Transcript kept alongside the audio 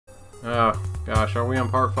Oh, gosh, are we on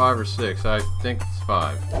part 5 or 6? I think it's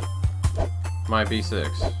 5. Might be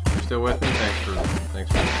 6. You still with me?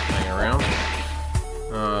 Thanks for hanging around.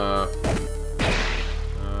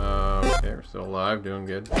 Okay, we're still alive, doing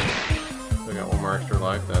good. Still got one more extra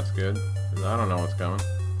life, that's good. 'Cause I don't know what's coming.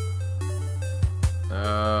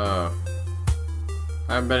 I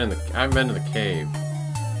haven't been to the cave.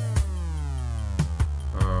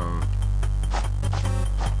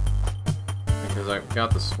 Because I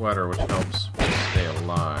got the sweater, which helps me stay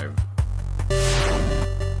alive.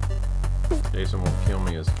 Jason won't kill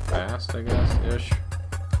me as fast, I guess, ish.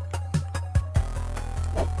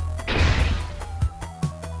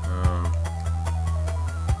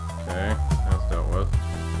 Okay, that's dealt with.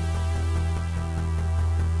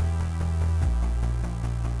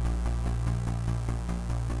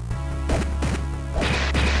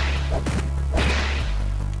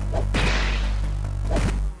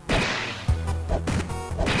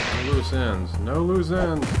 No loose ends. No loose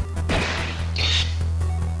ends.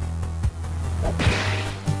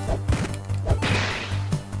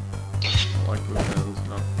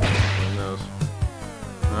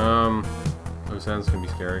 Loose ends can be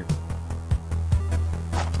scary.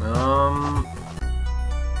 Oh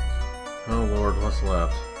lord, what's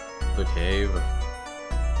left? The cave.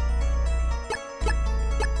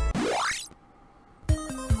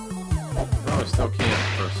 Probably still can't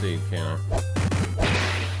proceed, can I?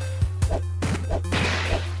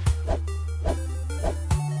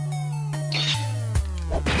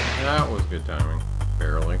 That was good timing.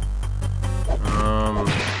 Barely.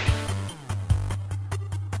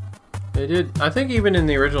 They did. I think even in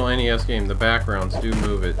the original NES game, the backgrounds do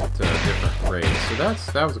move at different rates.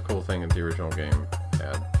 So that was a cool thing that the original game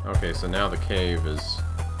had. Okay, so now the cave is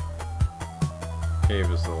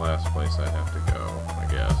the last place I have to go. I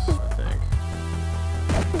guess. I think.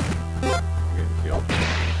 I'm getting killed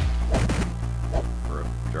for a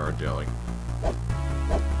jar of jelly.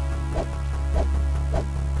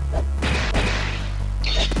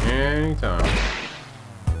 Anytime.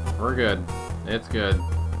 We're good. It's good.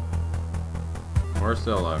 We're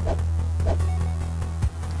still alive.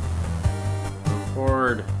 Move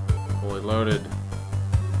forward. Fully loaded.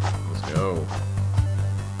 Let's go.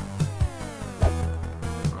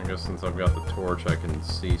 I guess since I've got the torch, I can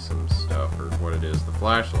see some stuff, or what it is. The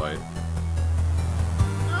flashlight.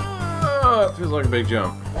 Ah, it feels like a big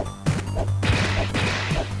jump.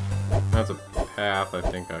 That's a path I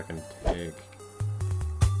think I can take.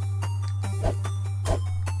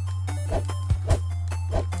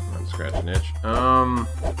 Scratch an itch. I'm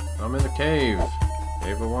in the cave.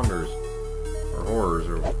 Cave of Wonders. Or Horrors,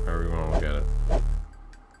 or however you want to look at it.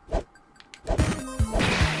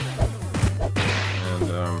 And,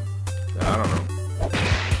 I don't know.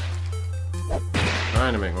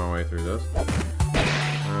 Trying to make my way through this.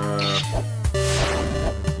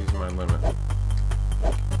 Use my limit.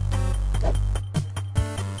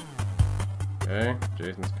 Okay,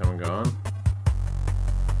 Jason's come and gone.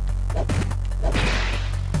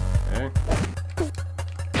 Okay.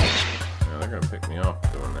 Yeah, they're gonna pick me off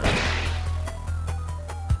doing that.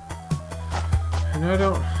 And I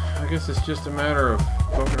guess it's just a matter of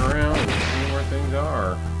poking around and seeing where things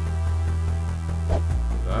are.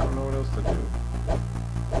 I don't know what else to do.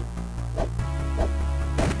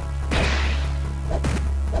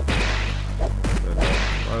 But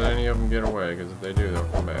don't let any of them get away, because if they do, they'll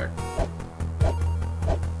come back.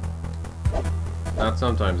 Not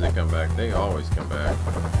sometimes they come back, they always come back.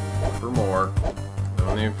 For more.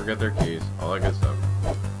 Don't even forget their keys. All that good stuff.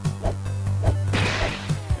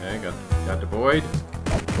 Okay, got the void.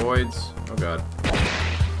 Voids. Oh god.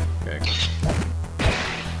 Okay.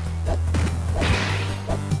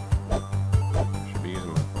 Should be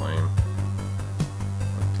using my flame.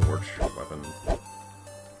 My torch weapon.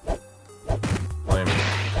 Flame.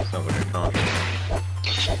 Sounds like a contra.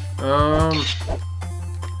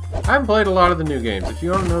 I haven't played a lot of the new games. If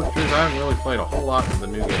you want to know the truth, I haven't really played a whole lot of the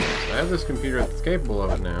new games. I have this computer that's capable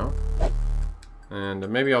of it now. And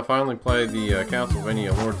maybe I'll finally play the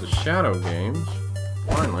Castlevania Lords of Shadow games.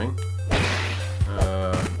 Finally.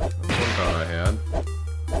 That's one thought I had.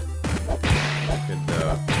 I could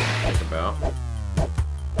think about.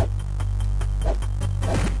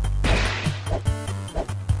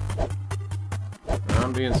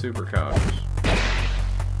 I'm being super cautious.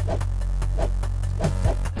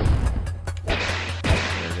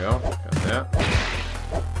 Go. Got that.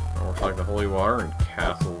 That looks like the holy water in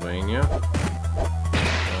Castlevania.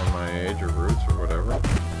 On my age or roots or whatever.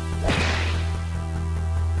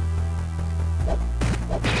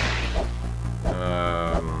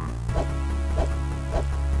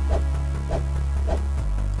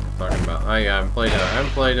 Talking about I haven't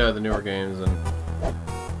played the newer games, and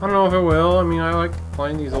I don't know if it will. I mean, I like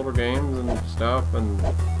playing these older games and stuff, and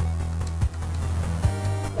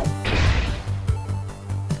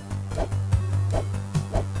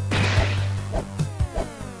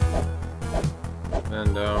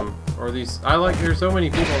or these. I like. There's so many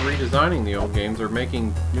people redesigning the old games or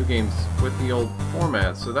making new games with the old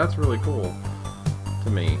formats, so that's really cool to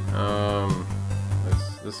me.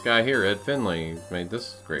 This guy here, Ed Finley, made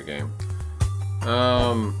this great game.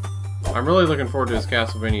 I'm really looking forward to his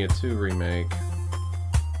Castlevania 2 remake.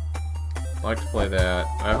 I'd like to play that.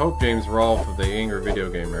 I hope James Rolfe of the Angry Video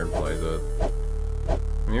Game Nerd plays it.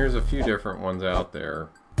 And here's a few different ones out there.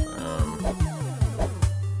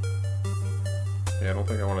 Yeah, I don't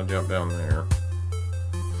think I want to jump down there.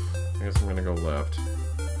 I guess I'm gonna go left.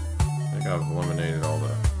 I think I've eliminated all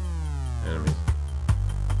the enemies.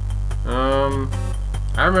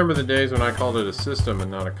 I remember the days when I called it a system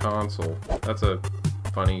and not a console. That's a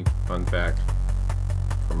fun fact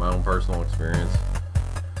from my own personal experience.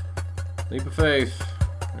 Leap of faith.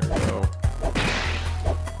 There we go.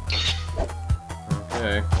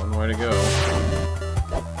 Okay, one way to go.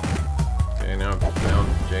 Okay, now I've found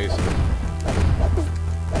Jason.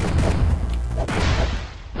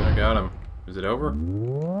 I got him. Is it over?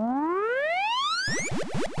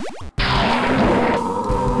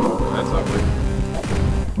 That's ugly.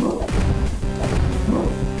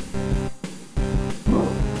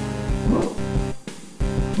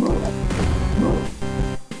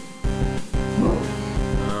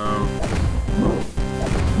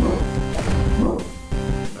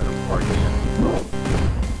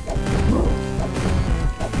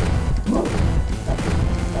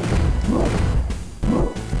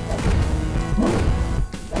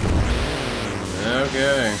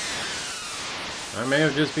 Okay. I may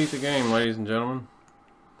have just beat the game, ladies and gentlemen.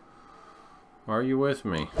 Are you with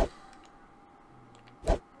me?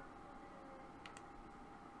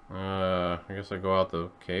 I guess I go out the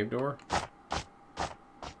cave door.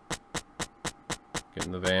 Get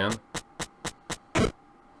in the van.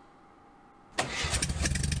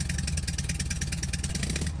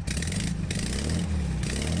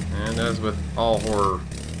 And as with all horror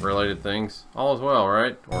related things, all is well,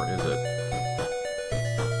 right? Or is it?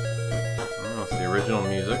 The original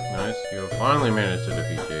music, nice. You have finally managed to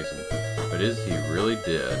defeat Jason. But is he really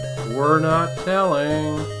dead? We're not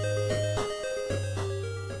telling.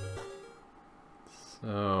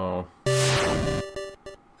 So...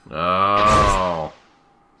 Oh.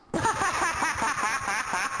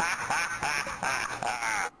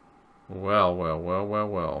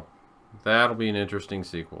 Well. That'll be an interesting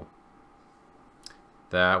sequel.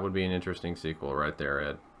 That would be an interesting sequel right there,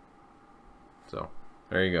 Ed. So,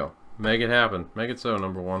 there you go. Make it happen. Make it so,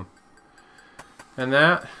 number one. And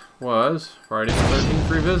that was Friday the 13th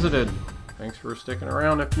Revisited. Thanks for sticking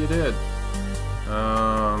around if you did.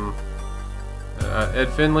 Ed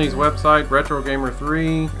Finley's website, Retro Gamer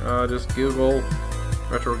 3. Just Google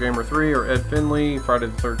Retro Gamer 3 or Ed Finley, Friday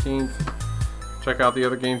the 13th. Check out the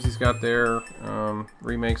other games he's got there.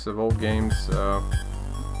 Remakes of old games.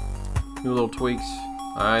 New little tweaks.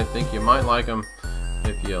 I think you might like them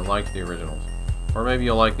if you liked the originals. Or maybe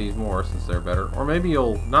you'll like these more since they're better. Or maybe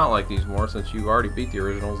you'll not like these more since you already beat the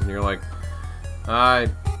originals and you're like, I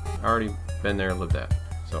already been there and lived that.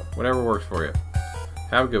 So, whatever works for you.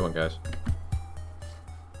 Have a good one, guys.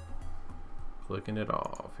 Clicking it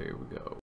off. Here we go.